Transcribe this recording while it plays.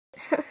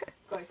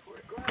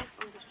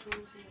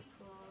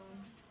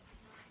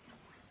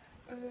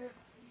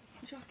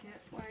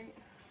jacket. Wait.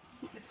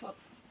 This one.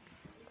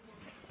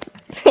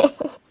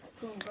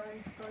 Go on,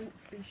 Grace.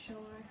 Don't be shy.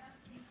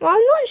 Well,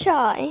 I'm not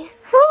shy.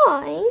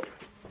 Hi.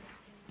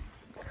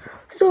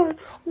 So,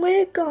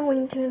 we're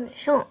going to the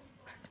shops.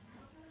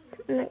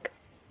 Look,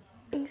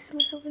 I can see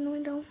myself in the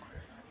window.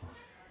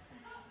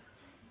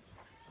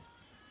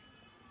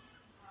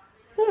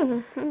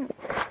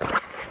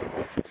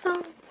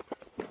 So,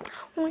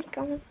 we're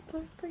going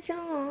to the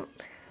shop.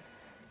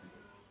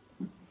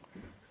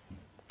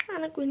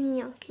 And a green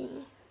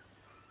Yankee.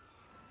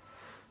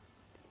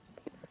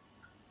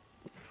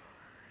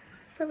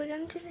 So we're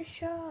going to the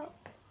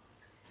shop.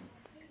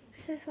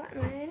 This is what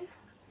I'm in.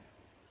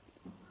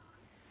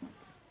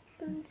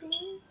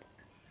 Something.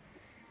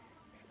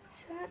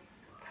 Shirt.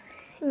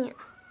 Yeah.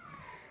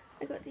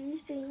 I got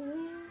these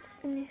jeans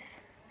and this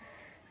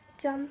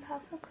jumper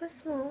for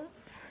Christmas.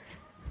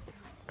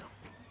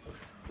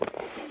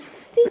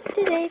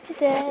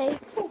 Today.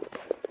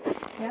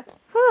 Yeah.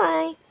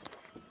 Hi.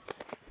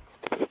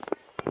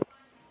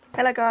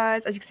 Hello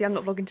guys, as you can see I'm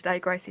not vlogging today,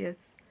 Gracie is.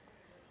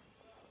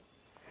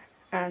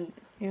 And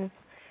yeah,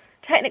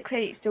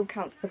 technically it still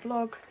counts as a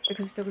vlog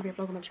because it's still going to be a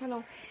vlog on my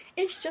channel.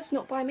 It's just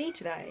not by me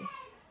today.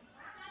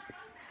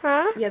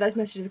 Huh? Yeah, those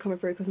messages are coming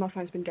through because my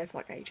phone's been dead for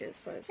like ages.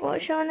 So it's What,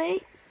 like,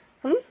 Shawnee?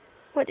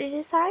 What did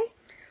you say?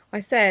 I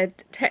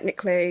said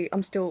technically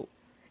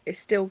it's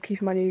still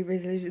keeping my new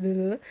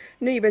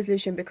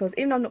resolution because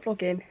even though I'm not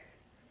vlogging,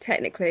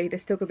 technically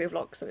there's still going to be a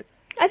vlog, so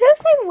I feel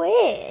so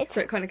weird.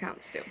 it kind of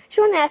counts still.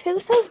 Shawnee, I feel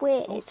so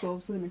weird. Also,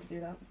 I meant to do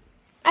that.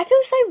 I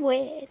feel so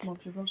weird.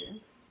 Vlog, you're vlogging.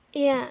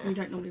 Yeah. You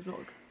don't normally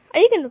vlog. Are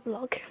you going to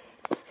vlog?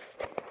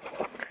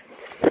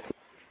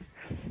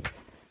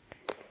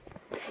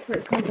 So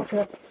it's kind of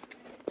like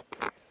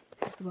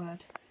what's the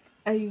word?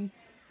 A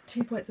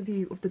 2 points of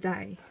view of the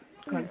day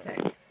kind of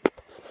thing.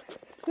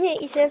 Yeah,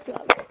 you should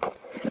vlog.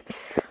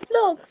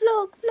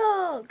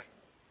 Vlog.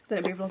 Then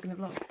it'd be a vlog and a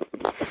vlog.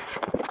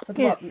 So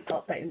do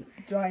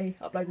I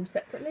upload them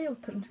separately or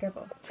put them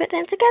together? Put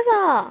them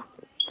together.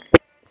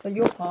 So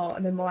your part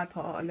and then my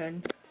part and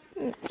then...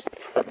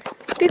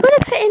 We've got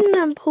to put in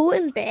the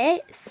important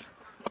bits.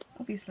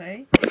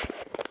 Obviously.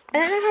 I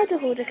don't know how to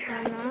hold a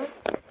camera.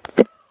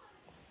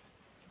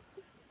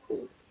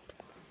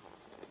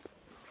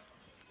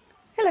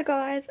 Hello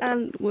guys,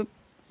 and we're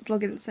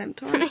vlogging at the same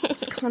time.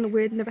 It's kind of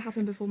weird, never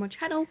happened before on my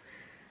channel.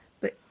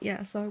 But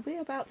yeah, so we're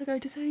about to go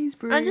to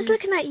Sainsbury's. I'm just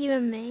looking at you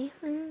and me.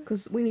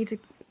 Because we need to...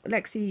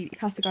 Lexi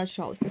has to go to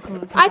shops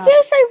because... I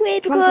feel so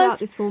weird trying to fill out because...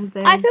 this form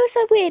thing. I feel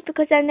so weird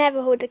because I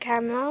never hold a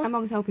camera. My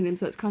mum's helping him,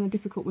 so it's kind of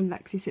difficult when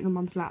Lexi's sitting on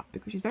mum's lap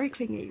because she's very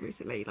clingy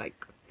recently. Like,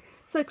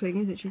 so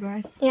clingy, isn't she,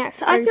 Grace? Yeah,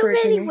 so Very, I feel very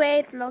really clingy.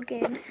 weird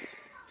vlogging.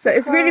 So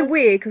it's really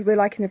weird because we're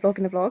like in a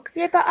vlog.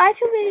 Yeah, but I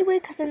feel really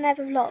weird because I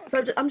never vlog. So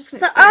I'm just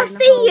going to So I'll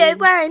see you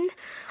when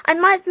I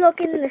might vlog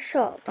in the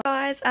shop.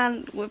 Guys,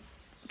 and we're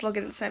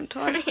vlogging at the same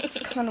time.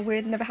 It's kind of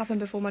weird, never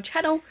happened before on my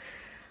channel.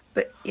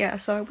 But yeah,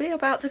 so we're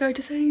about to go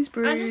to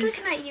Sainsbury's. I'm just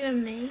looking at you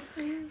and me.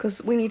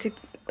 Because we need to...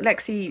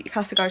 Lexi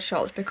has to go to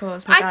shops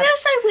because my I dad's feel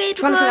so weird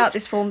trying to fill because out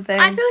this form thing.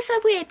 I feel so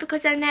weird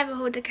because I never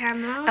hold a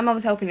camera. And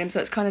mum's helping him, so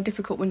it's kind of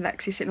difficult when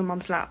Lexi's sitting on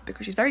mum's lap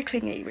because she's very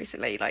clingy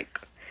recently.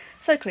 Like,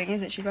 so clingy,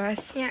 isn't she,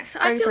 Grace? Yeah, so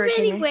I feel very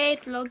really clingy.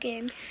 weird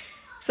vlogging.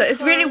 So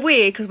it's really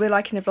weird because we're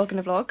like in a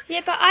vlog.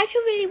 Yeah, but I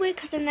feel really weird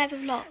because I never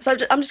vlog. So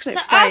I'm just going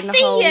to So I'll explain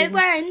the whole... see you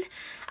when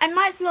I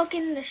might vlog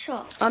in the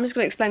shop. I'm just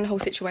going to explain the whole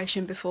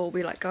situation before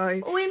we like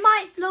go. Or we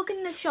might vlog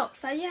in the shop,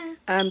 so yeah.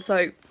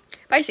 So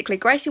basically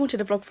Gracie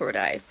wanted a vlog for a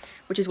day,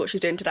 which is what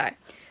she's doing today.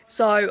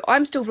 So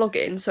I'm still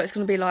vlogging, so it's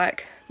going to be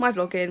like my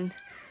vlogging,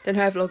 then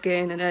her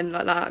vlogging, and then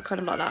like that, kind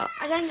of like that.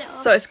 I don't know.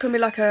 So it's going to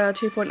be like a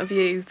 2 point of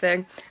view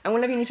thing. And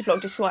whenever you need to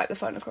vlog, just swipe the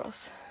phone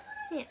across.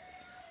 Yes.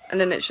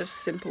 And then it's just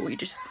simple, you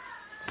just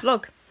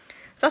vlog.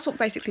 So that's what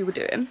basically we're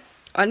doing.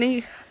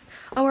 I'm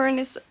wearing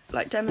this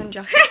like denim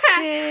jacket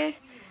here,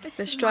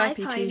 the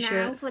stripy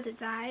t-shirt. For the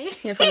day.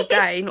 Yeah, for the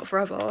day, not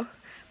forever.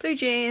 Blue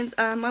jeans,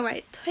 my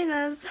white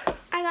trainers.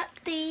 I got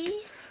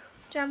these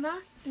jumper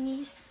and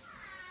these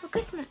for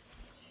Christmas.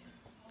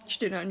 You should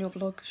do that in your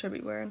vlog, show me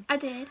what you're wearing. I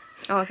did.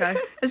 Oh, okay.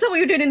 Is that what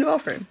you're doing in the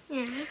bathroom?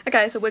 Yeah.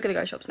 Okay, so we're going to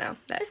go shops now.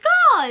 Let's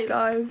go!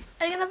 Go.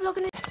 Are you going to vlog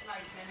in it? Oh,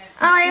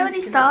 I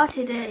already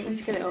started it.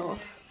 Just get it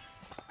off.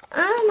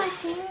 Oh, my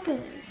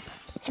fingers.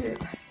 Just do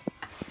it.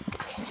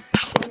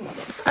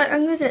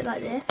 I'm going to do it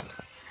like this.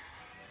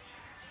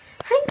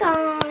 Hi,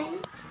 guys.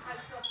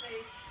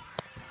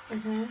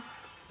 Okay.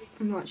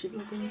 I'm not actually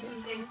vlogging.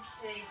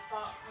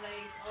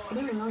 I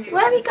don't really like it.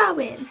 Where are we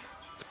going?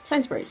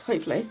 Sainsbury's,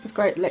 hopefully. If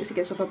great Lexi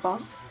gets off her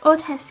butt. Or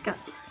Tesco's?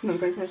 No, I'm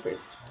going to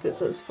Sainsbury's. So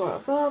it's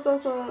further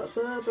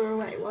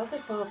away. Why is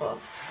it further?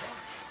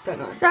 Don't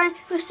know. So,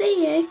 we'll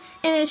see you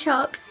in the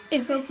shops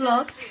if we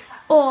vlog.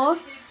 Or,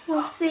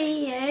 we'll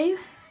see you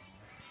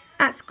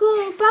at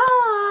school.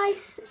 Bye!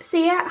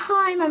 See you at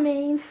home, I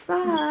mean.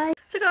 Bye.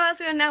 So guys,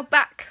 we are now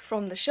back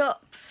from the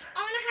shops. I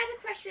had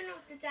a question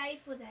of the day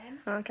for them.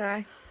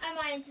 Okay. Am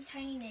I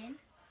entertaining?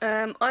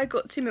 I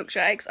got 2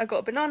 milkshakes. I got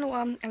a banana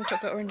one and a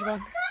chocolate orange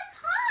one.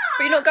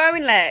 But you're not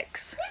going,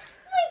 Lex.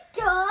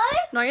 No.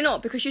 No, you're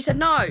not, because you said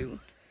no.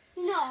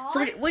 No.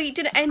 So we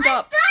didn't end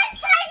up. Don't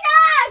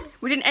say no.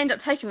 We didn't end up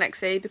taking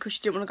Lexi because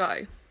she didn't want to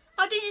go.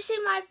 Oh, did you see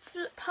my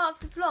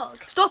part of the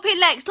vlog? Stop it,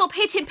 Lex. Stop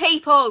hitting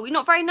people. You're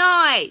not very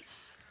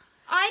nice.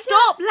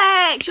 Stop,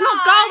 Lex. You're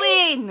not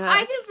going.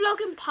 I didn't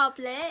vlog in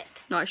public.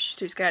 No, she's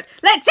too scared.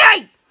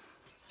 Lexi!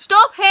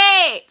 Stop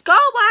it. Go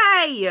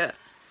away.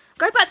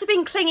 Go back to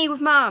being clingy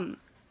with Mum.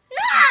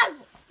 No.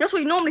 That's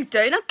what you normally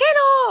do. Now get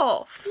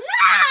off.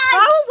 No.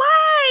 Go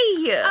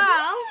away.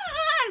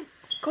 Oh.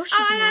 Gosh,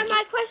 she's and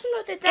my question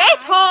of the day.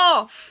 Get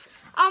off.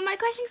 Oh, my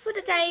question for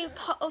the day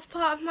of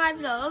part of my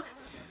vlog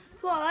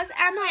was,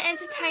 am I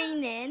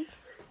entertaining?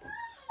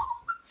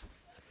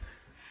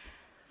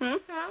 Hmm?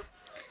 Huh?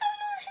 What's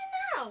going on here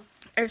now?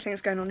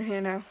 Everything's going on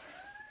here now.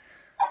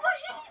 I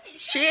thought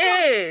She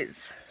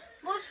is.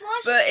 What's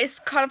But it's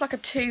kind of like a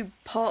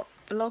 2-part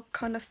vlog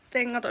kind of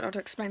thing. I don't know how to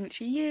explain it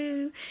to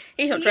you.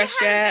 He's not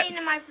dressed yet. You haven't been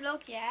in my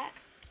vlog yet.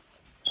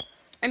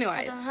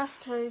 Anyways, I don't have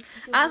to.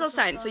 as I was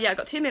saying, so yeah, I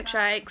got 2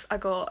 milkshakes. I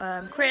got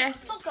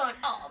crisps. It's not going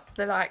up.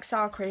 They're like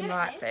sour cream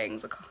like Really?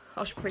 things.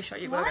 I should probably show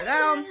you where they're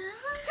down. Don't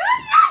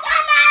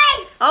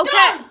look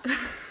at me! Okay.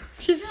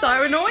 She's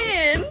so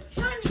annoying.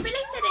 Shawnee, Billy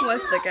said it's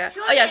Where's not. the get?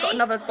 Oh yeah, I got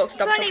another box of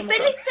double Shawnee, chocolate.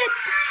 Billy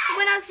said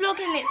when I was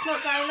vlogging it's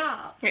not going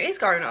up. It is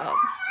going up.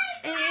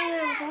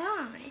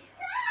 Why?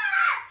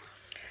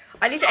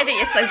 I need to edit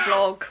yesterday's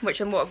vlog,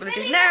 which is what I'm going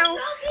to do now.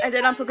 And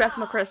then I'm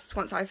progressing my crisps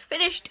once I've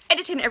finished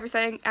editing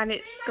everything. And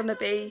it's going to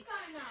be...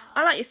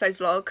 I like yesterday's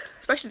vlog,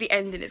 especially the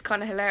ending. It's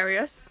kind of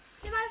hilarious.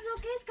 My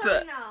vlog is But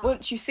going up.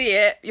 once you see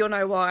it, you'll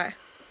know why.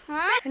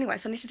 Huh? Anyway,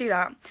 so I need to do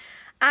that.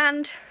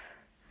 And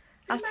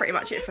that's pretty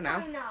much it for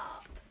now.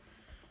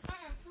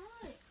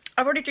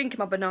 I've already drinking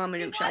my banana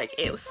milkshake.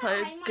 It was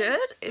so good.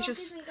 It's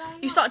just...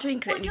 You start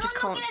drinking it and you just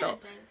can't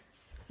stop.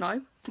 No?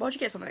 Why'd you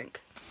get something?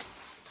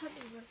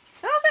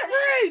 How's that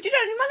rude? You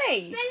don't have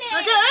any money.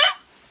 I do.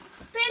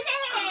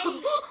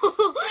 Billy. I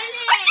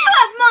do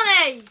have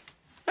money.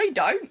 No, you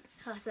don't.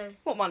 I do.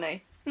 What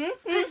money?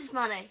 Christmas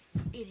money.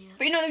 Idiot.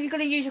 But you're not even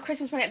going to use your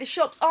Christmas money at the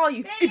shops, are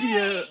you,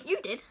 idiot? You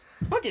did.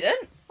 I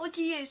didn't. What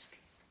do you use?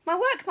 My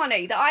work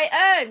money that I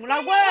earn when I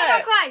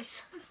work.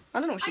 Christ. I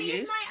don't know what she I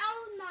used. my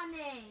own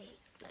money.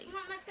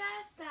 Not my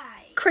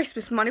birthday.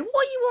 Christmas money. What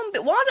are you on?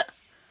 But why?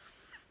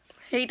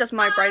 He does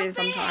my braiding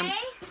sometimes.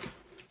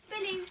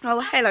 Billy. Oh,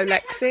 hello,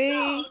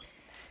 Lexi.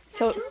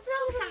 So, Can I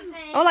vlog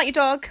something? oh, like your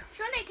dog.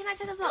 Shawnee, can I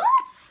tell the vlog?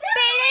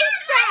 Billy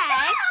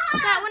said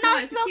that when I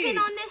was it's vlogging cute.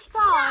 on this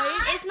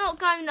phone, it's not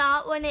going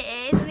up when it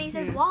is, and he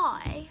said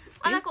why?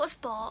 And I got a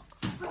spot.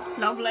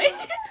 Lovely.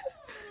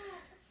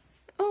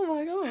 Oh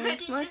my god.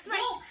 Did you see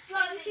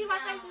my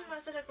face when I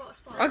said I got a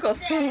spot? I got a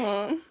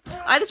spot.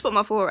 I just put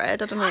my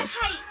forehead. I don't I know.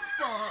 hate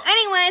spots.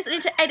 Anyways, I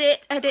need to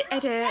edit. I'm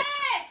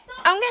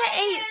gonna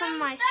eat some of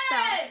my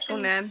stuff.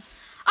 On then.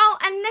 Oh,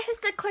 and this is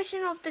the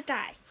question of the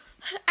day.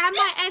 Am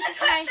I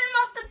entertaining?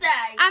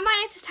 Am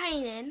I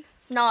entertaining?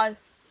 No.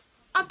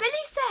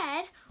 Billy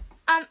said,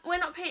 we're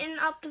not putting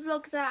up the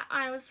vlog that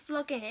I was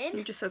vlogging.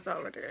 You just said that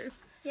already.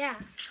 Yeah.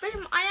 But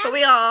I am. But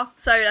we are,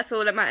 so that's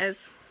all that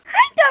matters.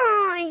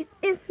 Hi guys,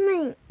 it's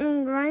me,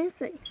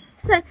 Gracie.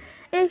 So,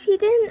 if you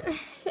didn't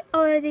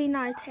already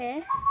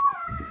notice,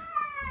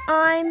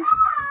 I'm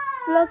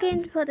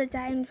vlogging for the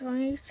James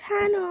Ronnie's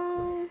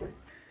channel.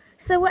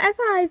 So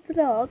whatever I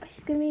vlog,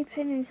 she's going to be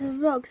putting into the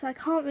vlog, so I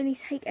can't really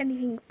take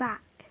anything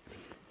back.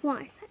 What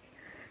I say.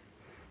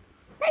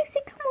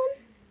 Lexi, come on.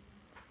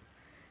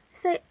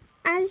 So,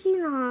 as you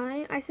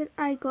know, I said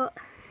I got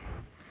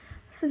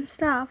some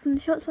stuff from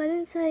the shops, but I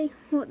didn't say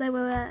what they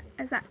were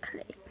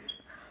exactly.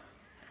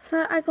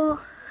 So I got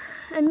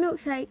a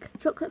milkshake,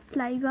 chocolate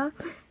flavour,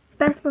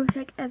 best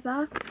milkshake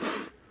ever.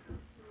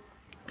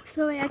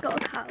 Sorry, I got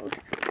a cold.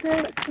 So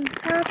I got some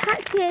Sour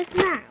Patch Kids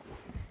now.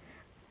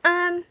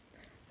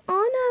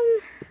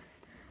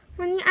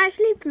 When you're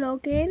actually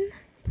vlogging,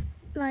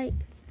 like,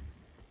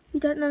 you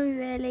don't know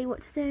really what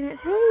to do, and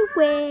it's really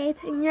weird,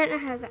 and you don't know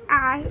how to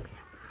act.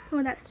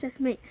 Well, that's just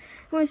me.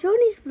 When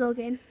Shawnee's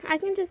vlogging, I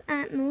can just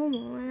act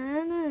normal, and I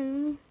don't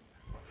know.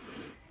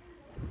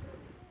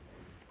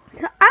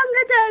 So I'm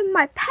gonna do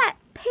my pet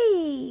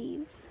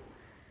peeves.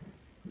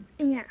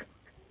 Yeah.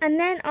 And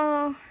then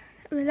I'll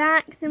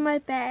relax in my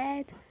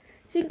bed,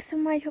 drink some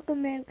of my chocolate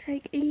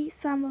milkshake, eat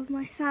some of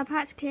my Sour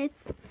Patch Kids.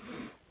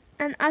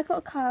 And I got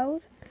a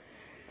cold.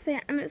 So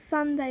yeah, and it's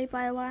Sunday,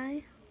 by the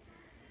way.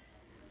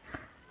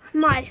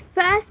 My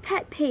first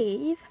pet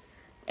peeve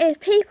is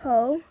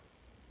people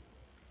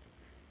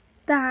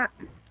that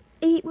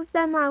eat with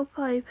their mouth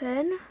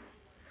open.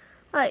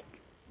 Like,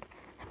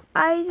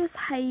 I just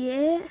hate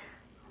it.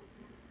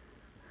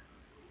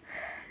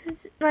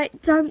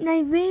 Like, don't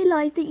they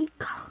realise that you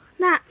can't,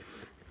 that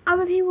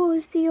other people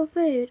will see your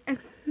food and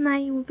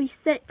they will be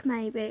sick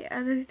maybe?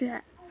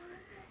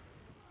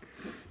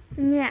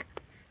 Yeah.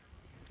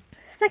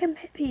 Second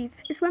pet peeve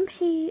is when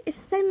it's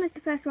the same as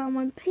the first one,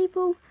 when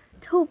people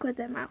talk with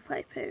their mouth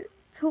open,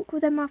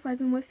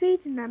 with food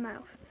in their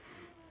mouth.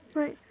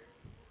 Like,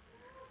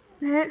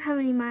 they don't have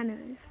any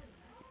manners.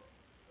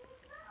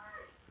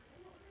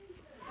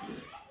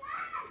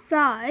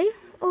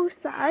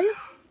 also,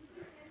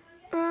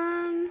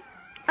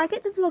 I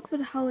get to vlog for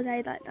the whole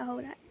day, like the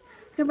whole day.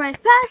 So my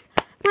third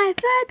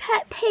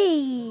pet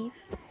peeve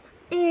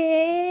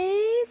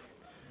is,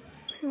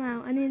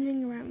 wow, I need to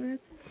ring around this.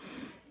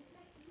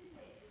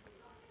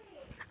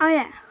 Oh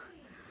yeah,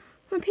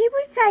 when people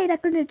say they're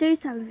going to do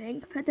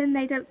something, but then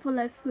they don't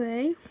follow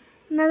through.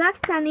 Now that's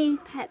Danny's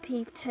pet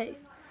peeve too.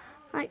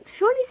 Like,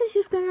 Shawnee says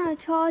she's going to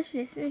charge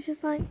this, and it's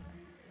just like,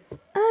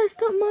 oh,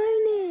 stop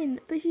moaning.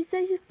 But she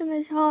said she's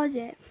going to charge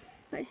it,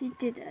 but she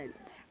didn't.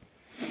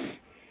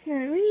 No,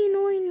 it really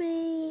annoyed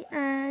me,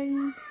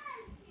 and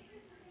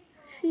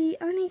she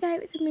only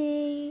gave it to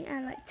me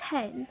at like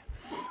 10.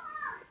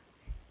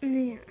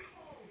 Yeah.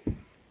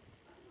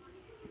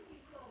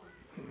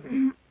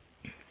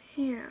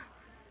 Yeah.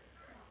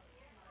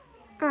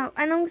 Oh,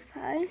 and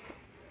also,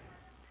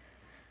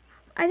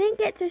 I didn't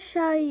get to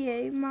show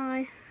you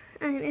my,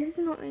 and this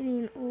is not really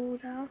in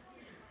order.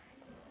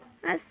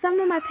 That's some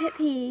of my pet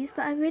peeves,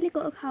 but I've really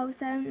got a cold,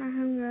 so I don't know how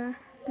I'm going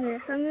to do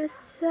this. I'm going to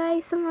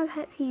say some of my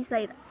pet peeves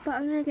later, but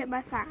I'm going to get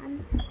my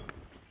fan.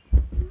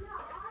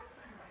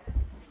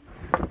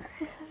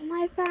 This is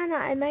my fan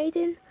that I made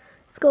in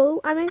school.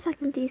 I'm in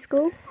secondary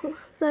school,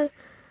 so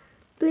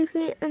blue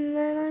feet, and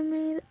then I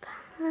made a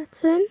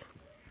pattern.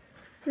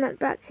 And at the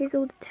back here's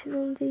all the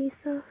technology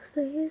stuff,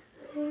 so here's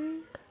the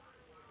thing.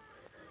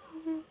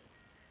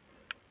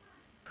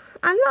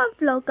 I'm not a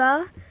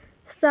vlogger,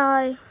 so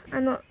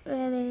I'm not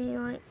really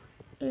like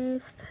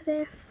used to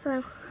this,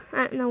 so I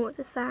don't know what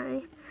to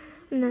say,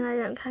 and then I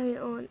don't carry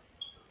it on.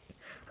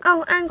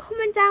 Oh, and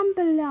comment down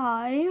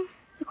below,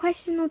 the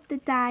question of the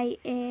day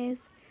is,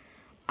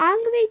 I'm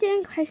going to be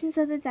doing questions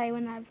of the day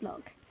when I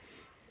vlog,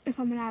 if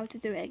I'm allowed to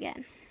do it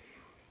again.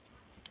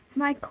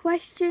 My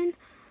question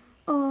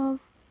of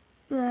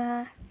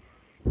the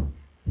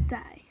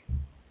day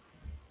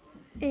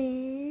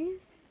is,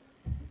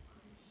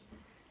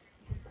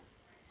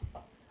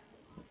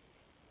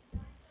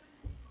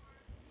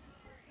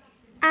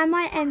 am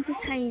I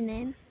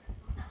entertaining?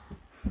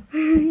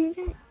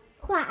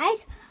 Guys,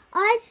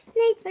 I just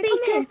need to be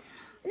good.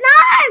 No!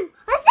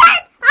 I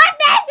said I'm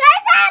big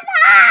as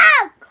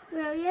a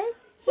Will you? Yes.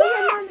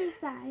 What did Mummy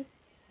say?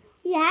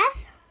 Yes.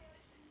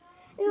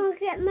 And I'll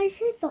get my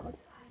shoes on.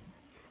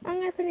 I'm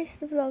going to finish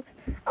the vlog.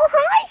 Oh,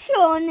 hi,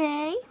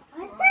 Shawnee. I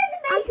said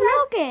I'm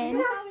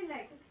vlogging.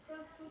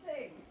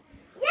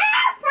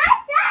 Yes,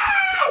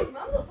 I did!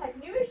 Mum's not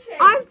taking you, is she?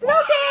 I'm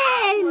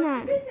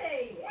vlogging.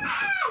 Busy.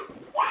 Yes!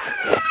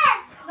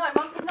 No,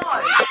 Mum said no.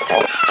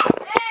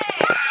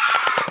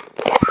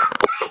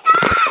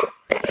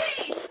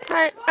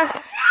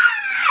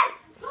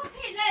 Stop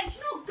it, Len,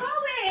 she's not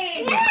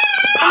going.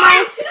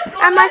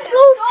 And my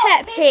fourth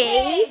pet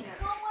peeve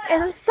is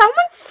when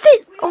someone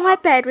sits on my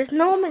bed, which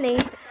normally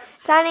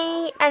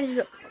Danny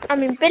and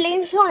Billy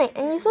and Shawnee,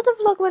 and you saw the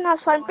vlog when I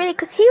was finding Billy,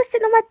 because he was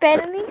sitting on my bed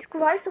and he's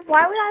gross, so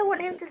why would I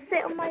want him to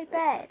sit on my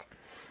bed?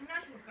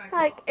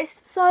 Like,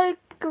 it's so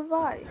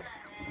gross.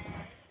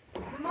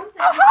 Mum said,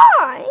 Oh,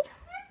 hi!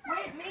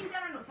 me and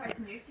Dad are not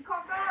taking you, so you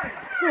can't go.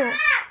 Yeah.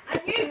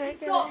 And you can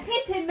stop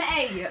hitting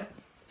me.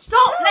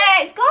 Stop,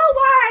 Lex, go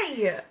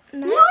away.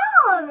 No!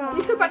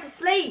 Let's go back to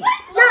sleep.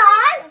 No!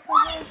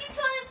 Why is she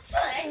trying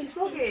to He's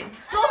vlogging.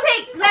 Stop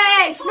it,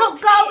 Lex,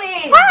 not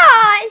going.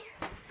 Hi!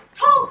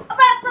 talk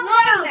about something No,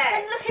 else? Lex.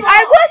 Then look at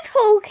I was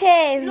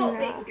talking. Not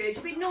being good,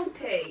 you're being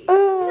naughty.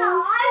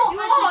 No,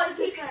 I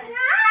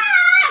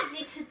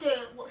need to do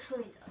what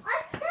Shawnee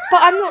does.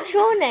 But I'm not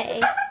Shawnee.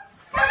 No.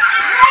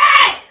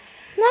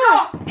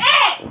 Stop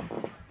it!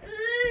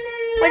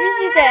 What did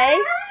you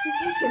do? She's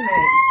hitting me.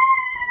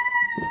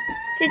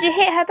 Did you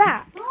hit her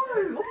back? No,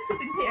 obviously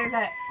didn't hit her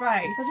that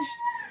Grace. I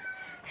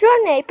just...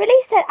 Shawnee,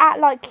 Billy said act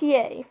like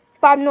you,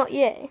 but I'm not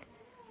you.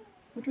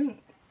 What do you mean?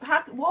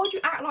 Why would you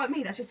act like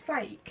me? That's just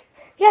fake.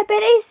 Yeah,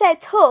 Billy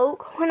said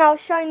talk when I was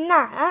showing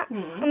that,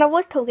 Hmm. and I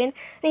was talking,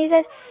 and he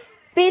said,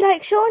 be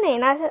like Shawnee,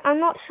 and I said, I'm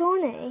not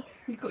Shawnee.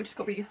 Just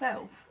got to be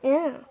yourself.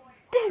 Yeah.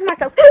 This is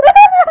myself.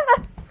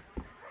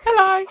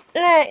 Hello.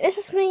 No, this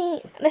is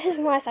me. This is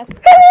myself.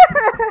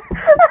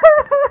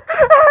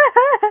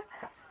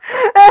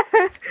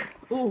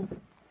 Ooh.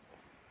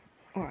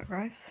 Alright,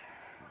 Grace.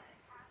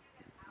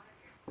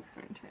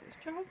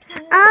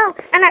 Oh,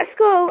 and at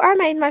school, I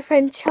made my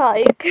friend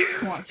choke.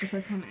 Why? It's just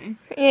so funny.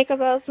 Yeah,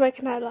 because I was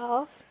making her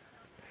laugh.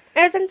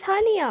 It was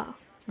Antonia.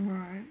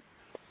 Alright.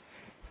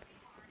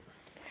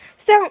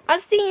 So,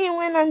 I'll see you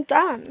when I'm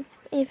done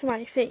eating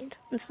my food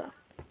and stuff.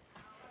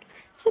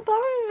 So,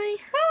 bye.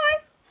 Bye.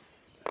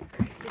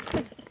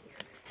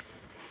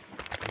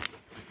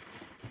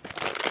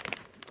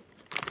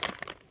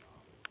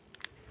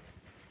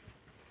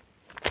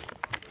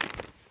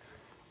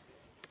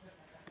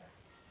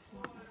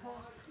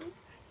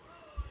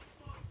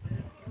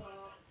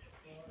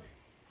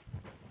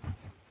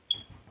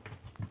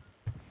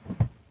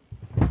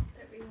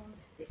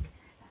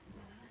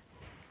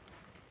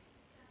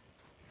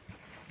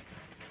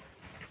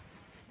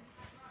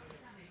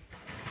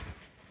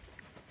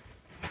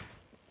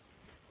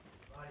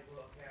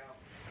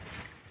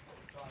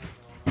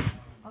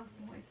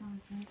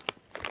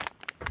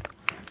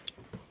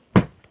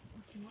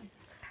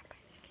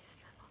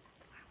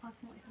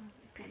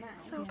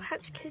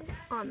 much can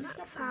on that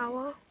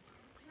sour.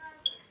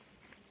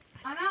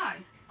 I know.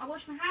 I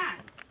wash my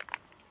hands.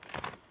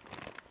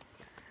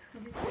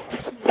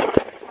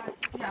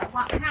 Yeah, I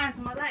wipe my hands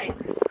and my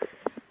legs.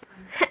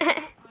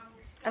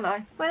 Hello.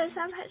 Well, it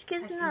sounds like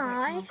it's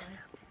nice.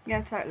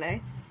 Yeah,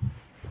 totally.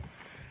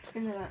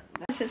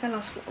 This is our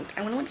last vlog,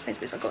 and what I want to say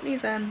is I got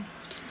these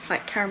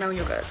like caramel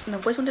yogurts, and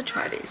I've always wanted to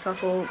try these, so I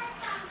thought,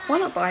 why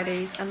not buy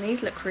these? And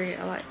these look great.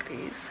 I like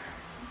these.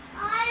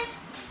 I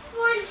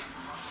want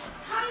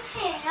come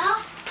here.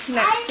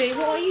 Lexi,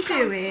 what are you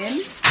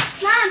doing?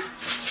 Mum.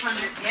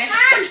 Yeah.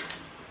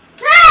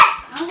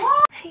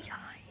 Mum. Hey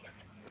guys.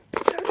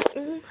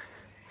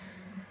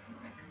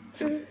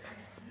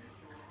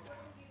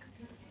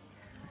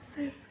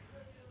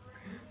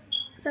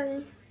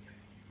 So,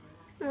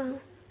 well,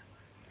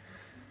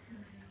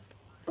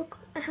 look,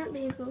 I haven't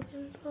been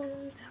vlogging for a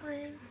long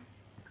time.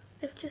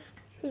 I've just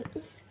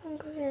eaten some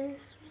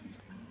crisps,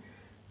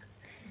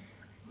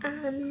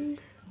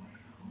 and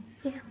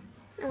yeah,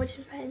 I'm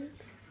watching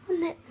Friends on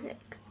Netflix.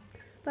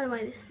 By the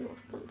way, this is not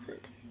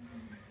sponsored.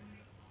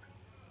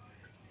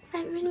 I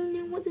don't really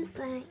know what to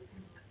say.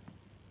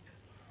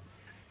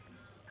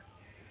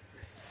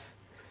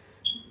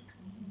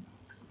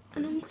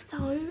 And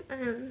also,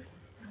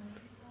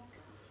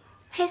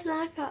 here's my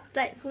life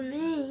update for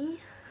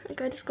me. I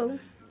go to school.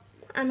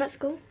 I'm at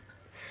school.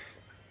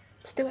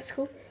 Still at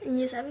school in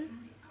year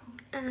 7.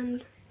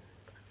 And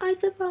I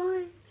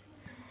survived.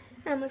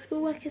 And my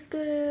schoolwork is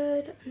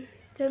good. I'm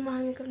doing my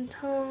homework on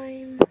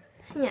time.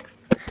 Yeah.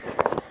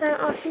 So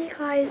I'll see you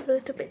guys a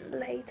little bit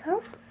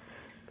later.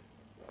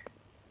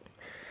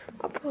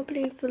 I'll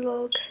probably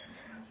vlog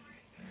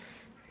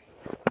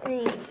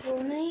me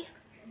for me.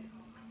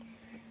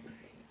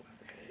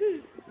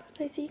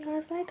 So see you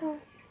guys later.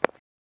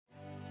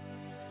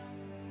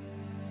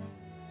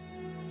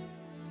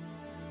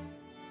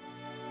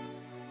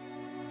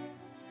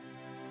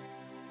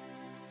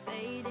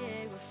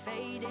 Faded, we're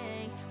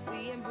fading, we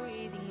ain't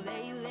breathing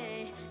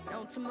lately.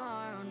 No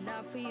tomorrow,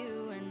 not for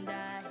you and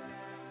I.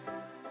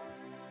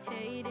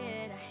 Hate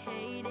it, I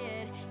hate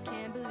it,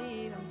 can't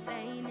believe I'm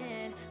saying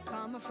it.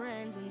 Call my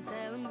friends and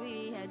tell them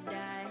we had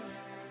died.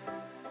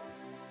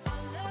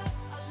 Our love,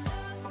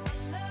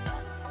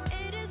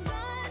 it is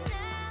gone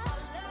now.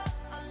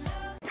 Our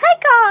love. Hey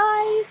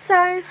guys!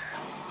 So,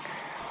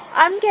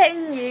 I'm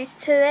getting used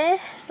to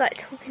this, like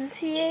talking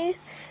to you.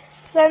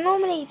 Because I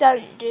normally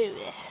don't do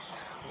this.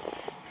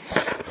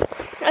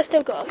 I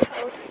still got a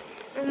cold.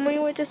 And we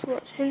were just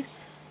watching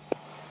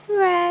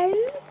Friends.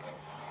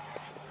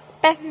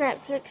 Best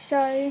Netflix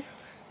show.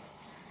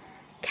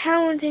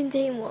 Counting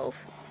Teen Wolf.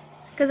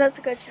 Because that's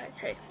a good show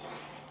too.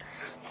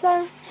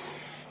 So,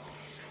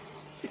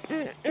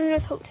 I'm going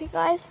to talk to you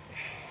guys.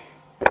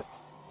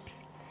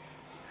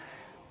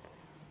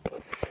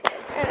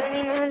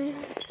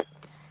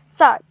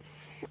 So,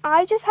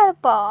 I just had a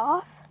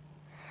bath.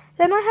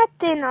 Then I had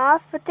dinner.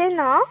 For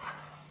dinner,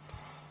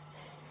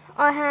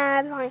 I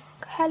had like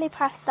curly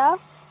pasta.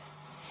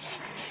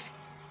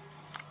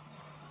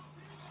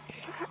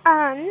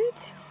 And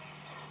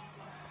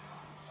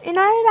you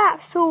know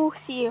that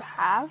sauce you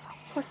have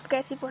for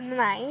spaghetti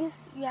bolognese?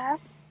 Yeah,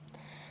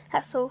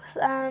 that sauce.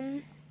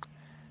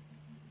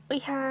 We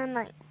had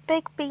like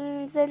big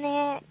beans in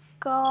it,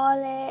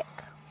 garlic,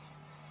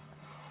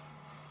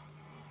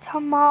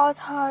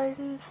 tomatoes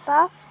and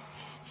stuff.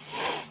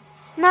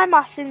 No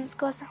mushrooms,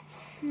 because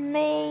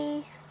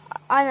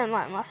I don't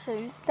like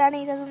mushrooms.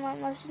 Danny doesn't like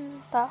mushrooms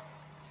and stuff.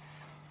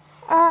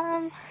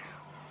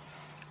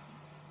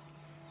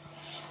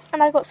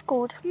 And I got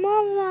schooled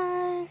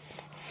tomorrow,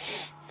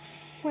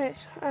 which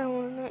I don't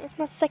want to know. It's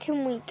my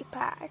second week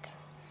back.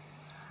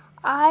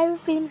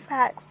 I've been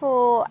back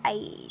for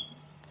 6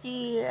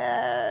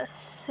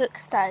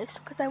 days,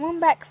 because I went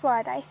back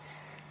Friday.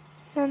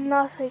 Then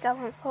last week I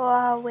went for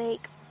a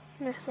week.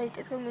 This week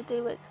it's going to be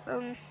 2 weeks.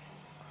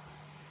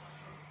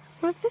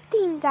 We're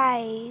 15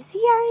 days.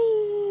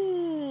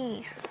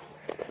 Yay!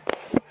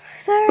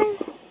 So,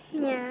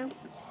 yeah.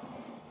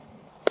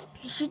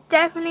 You should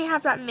definitely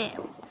have that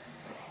meal.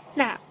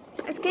 Now,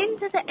 it's getting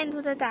to the end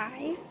of the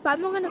day, but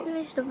I'm not going to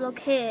finish the vlog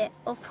here,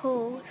 of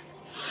course.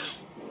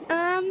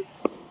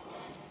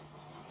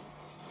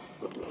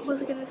 What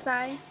was I going to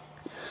say?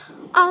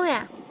 Oh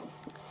yeah.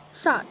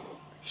 So,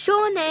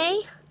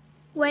 Shawnee,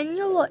 when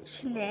you're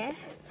watching this,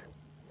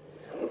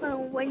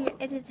 well, when you're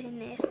editing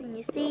this and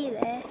you see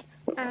this,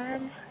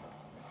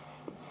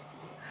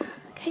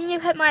 can you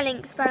put my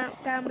links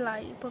down below?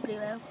 You probably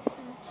will.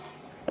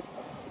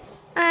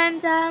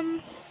 And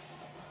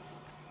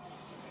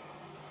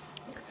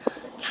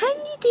can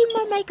you do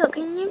my makeup?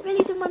 Can you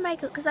really do my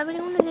makeup? Because I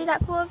really want to do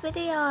that for a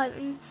video,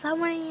 and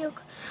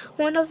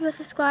one of your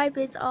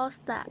subscribers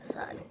asked that,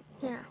 so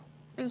yeah.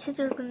 And you said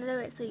you was going to do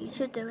it, so you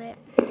should do it.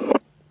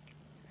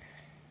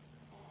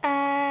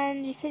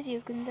 And you said you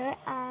was going to do it,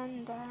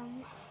 and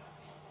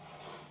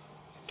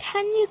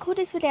can you call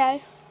this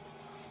video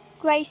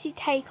Gracie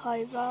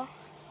Takeover?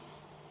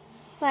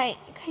 Wait,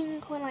 can you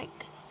call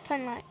like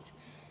something like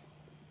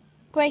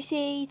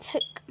Gracie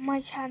took my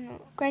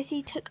channel.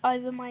 Gracie took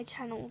over my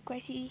channel.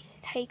 Gracie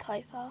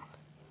takeover.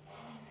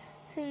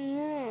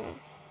 Yeah.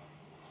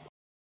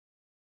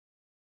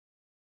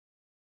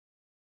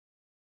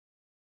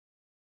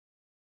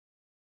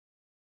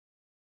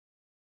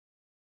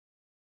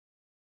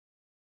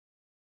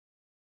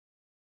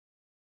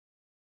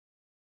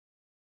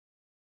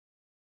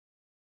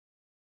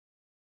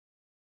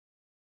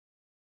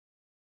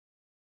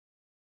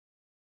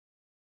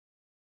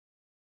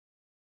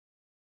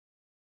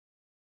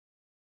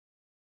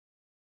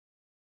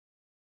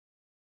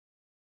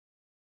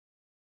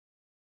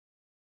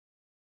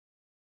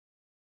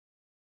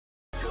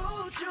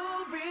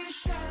 Jewelry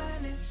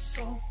shining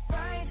so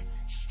bright,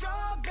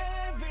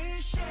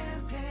 strawberry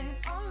champagne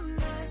on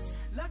us.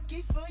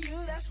 Lucky for you,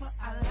 that's what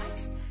I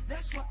like.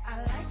 That's what I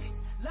like.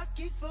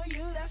 Lucky for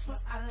you, that's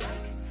what I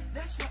like.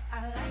 That's what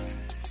I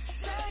like.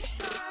 Sex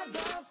by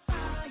the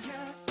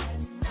fire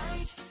at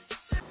night.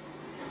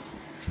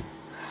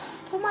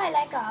 Put my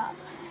leg up.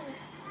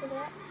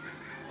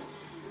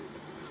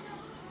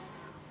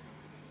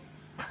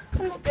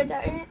 I'm not good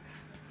at it.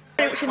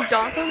 Watching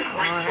Dance on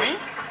Ice.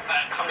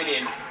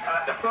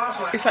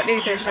 It's like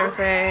nearly finished and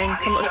everything.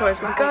 I'm not sure where it's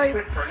going to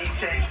go,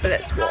 but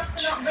let's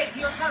watch.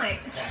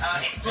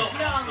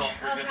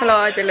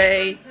 Hello,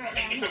 Billy.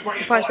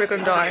 If I was going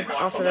to die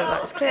after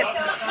this clip.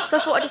 So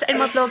I thought I'd just end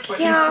my vlog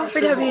here.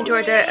 Really hope you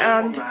enjoyed it,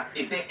 and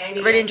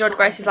really enjoyed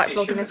Gracie's like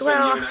vlogging as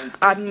well.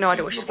 I have no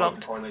idea what she's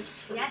vlogged.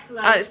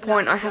 At this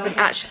point, I haven't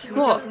actually.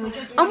 What?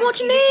 I'm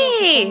watching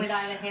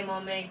this!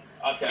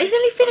 It's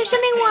nearly finished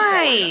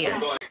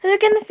anyway! We're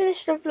going to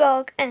finish the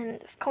vlog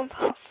and it's gone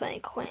past so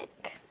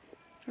quick.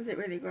 Was it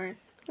really,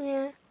 Grace?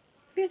 Yeah.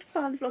 We had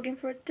fun vlogging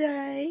for a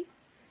day.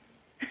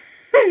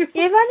 You've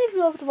only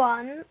vlogged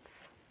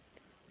once.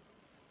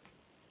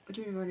 What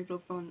do you mean you've only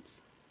vlogged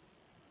once?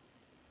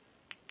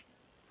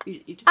 You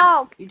just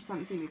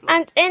haven't seen me vlog.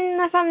 And in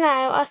the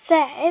thumbnail I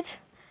said...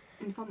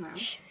 In the thumbnail?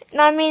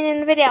 No, I mean in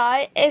the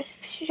video, if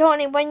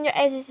Shawnee, when you're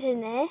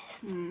editing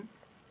this...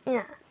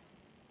 Yeah.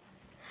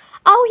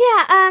 Oh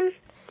yeah,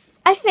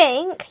 I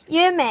think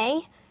you and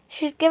me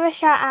should give a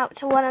shout out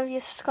to one of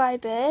your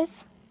subscribers.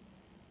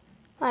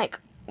 Like,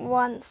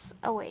 once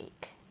a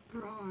week.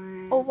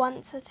 Right. Or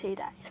once or 2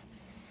 days.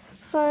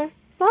 So,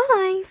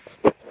 bye.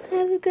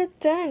 Have a good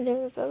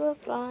day.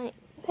 Bye.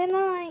 Say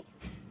night.